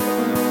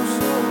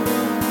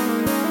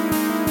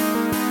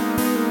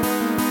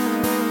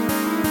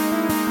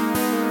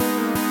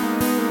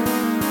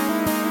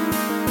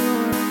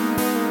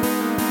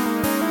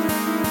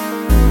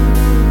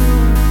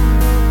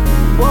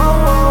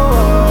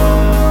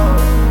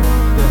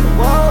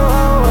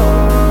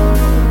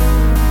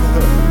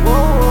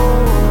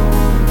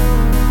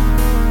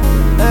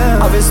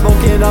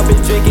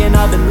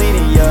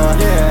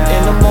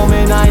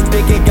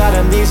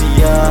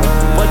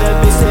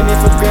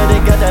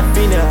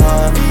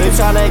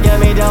tryna get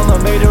me down,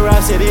 but made the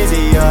rap shit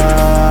easier.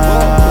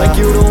 Like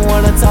you don't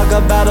wanna talk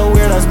about a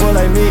weird ass boy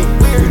like me.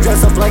 You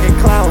dress up like a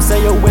clown,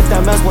 say you're with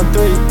that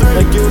S13.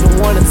 Like you don't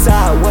wanna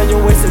tie when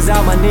your waist is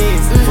out my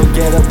knees.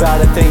 Forget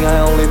about a thing, I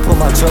only put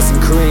my trust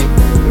in cream.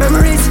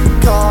 Memories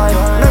gone,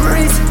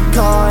 memories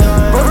gone,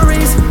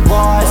 memories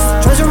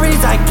lost,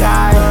 treasuries I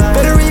got,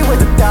 battery with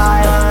a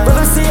die,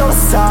 brother see all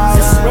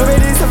sides,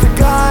 remedies are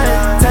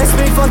forgotten, text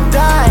me fuck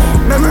die.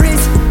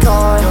 Memories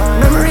gone,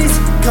 memories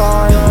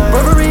gone,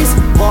 memories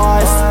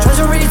lost,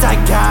 treasuries I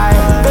got,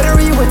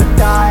 battery with a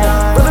die,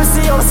 brother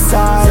see all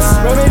sides,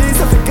 remedies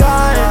are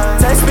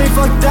forgotten, text me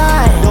fuck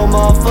die. No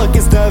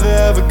motherfuckers never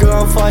ever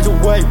gonna find your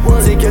way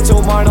to get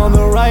your mind on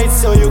the right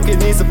so you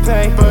can ease the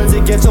pain, to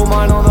get your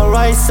mind on the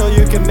right so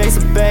you can make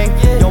some bang.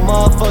 Yo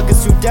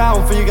motherfuckers, you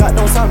down for you got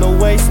no time to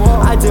waste.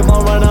 I did my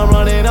run, I'm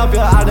running up,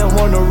 yeah, I didn't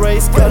want to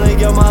race. Gonna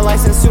get my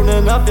license soon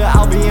enough, yeah,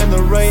 I'll be in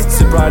the race.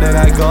 Sip right and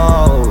I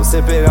go,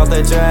 sipping out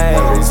the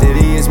drain.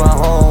 City is my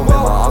home and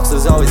my ox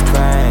is always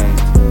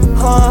cranked.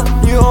 Huh,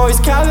 you always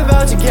cap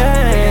about your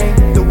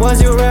gang. The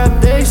ones you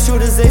rap, they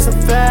shooters, they some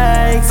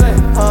fakes.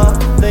 Huh,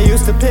 they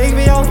used to pick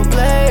me off for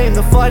blame.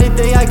 The funny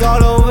thing, I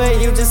got over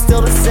it, you just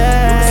still the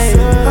same.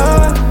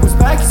 Huh, who's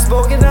back, you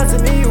smoking out to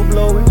me, you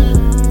blowing.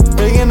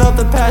 Bringing up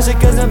the passion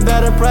cause I'm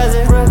better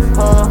present.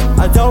 Huh,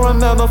 I don't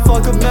remember,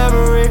 fuck a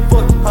memory.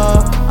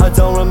 Huh, I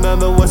don't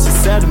remember what she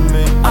said to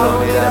me. I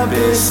don't need that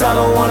bitch, I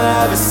don't wanna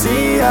ever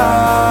see her.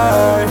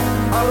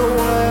 I don't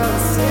wanna ever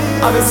see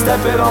her. I've been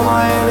stepping on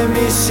my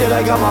enemies, shit,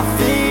 I got my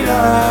feet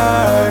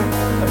hurt.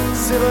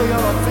 Shit, I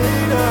got my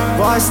feet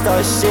hurt. Rockstar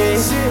shit,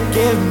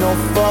 give no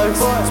fucks.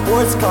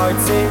 Sports car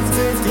teams,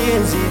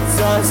 D&G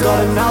touch.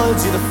 Got a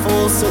knowledge of the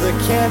fool, so there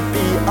can't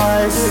be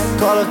us.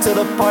 Caught up to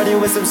the party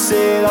with some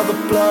shit, I've been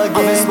plugging.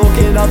 I've been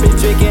smoking, I've been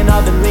drinking,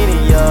 I've been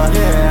leaning, yeah.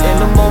 In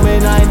the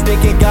moment I ain't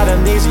thinking, got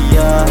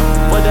amnesia.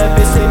 But that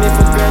bitch take me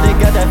for granted,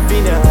 got that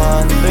fiend in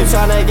her. They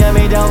tryna get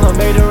me down, but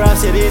made the rap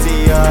shit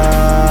easier.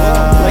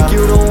 Like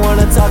you don't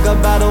wanna talk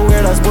about a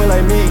weird ass boy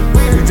like me.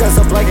 You dress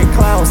up like a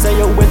clown, say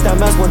you're with that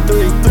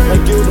S13.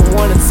 Like you don't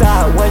wanna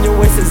tie when your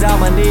waist is out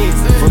my knees.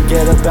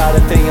 Forget about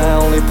a thing, I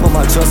only put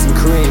my trust in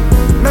cream.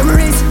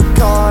 Memories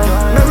gone,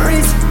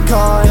 memories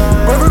gone,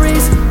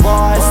 memories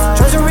lost,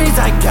 treasuries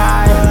I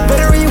got,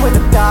 battery with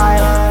a die,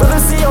 brother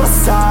see all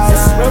sides,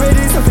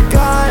 remedies are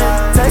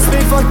forgotten, text me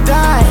fuck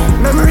die.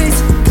 Memories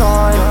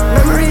gone,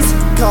 memories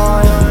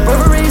gone,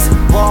 memories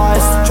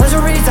lost,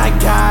 treasuries I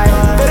got,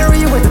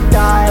 battery with a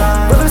die,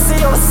 brother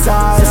see all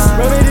sides,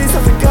 remedies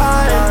are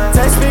forgotten,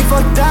 text me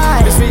fuck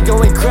die. Bitch we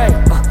going cray,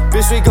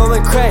 bitch we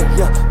going cray,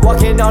 yeah,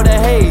 walking out the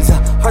haze,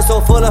 heart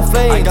so full of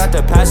flame. I got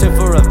the passion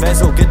for revenge,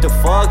 so get the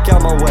fuck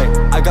out my way.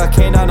 I got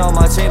K9 on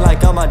my chain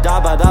like I'ma die,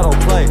 but I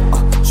don't play.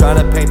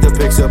 Tryna paint the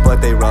picture,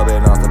 but they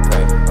rubbing off the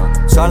paint.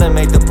 Tryna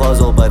make the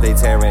puzzle, but they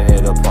tearing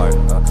it apart.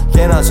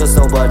 Cannot trust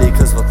nobody,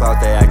 cause for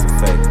clout they acting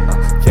fake.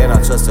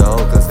 Cannot trust a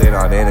hoe, cause they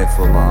not in it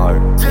for my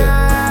heart.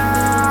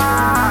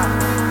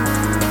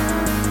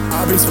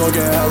 I be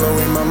smoking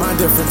Halloween, my mind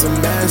different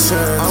dimensions.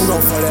 I'm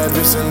gon' fuck that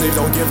bitch and leave,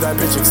 don't give that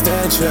bitch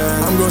extension.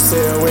 I'm gon'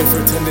 stay away for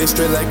 10 days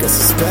straight like a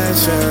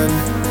suspension.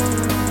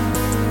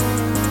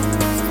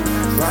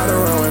 Ride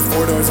around with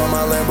 4 doors on my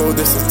Lambo,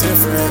 this is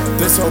different.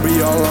 This hoe be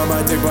all on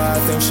my dick, but I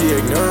think she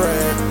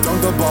ignorant. Dunk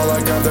the ball,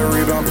 I grab the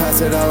rebound, pass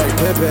it out like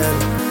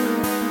Pippin.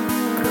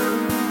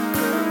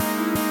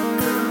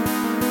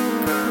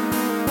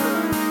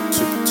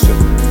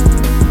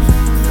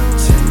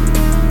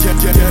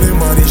 Getting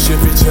money, shit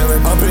be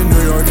chillin'. Up in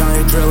New York, I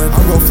ain't drillin'.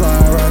 I'm gon' fly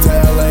around to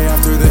LA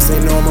after this,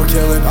 ain't normal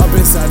killin'. Up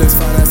inside this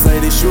fine ass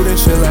lady, shooting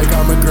shit like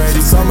I'm a Grady.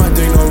 Saw my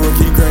dick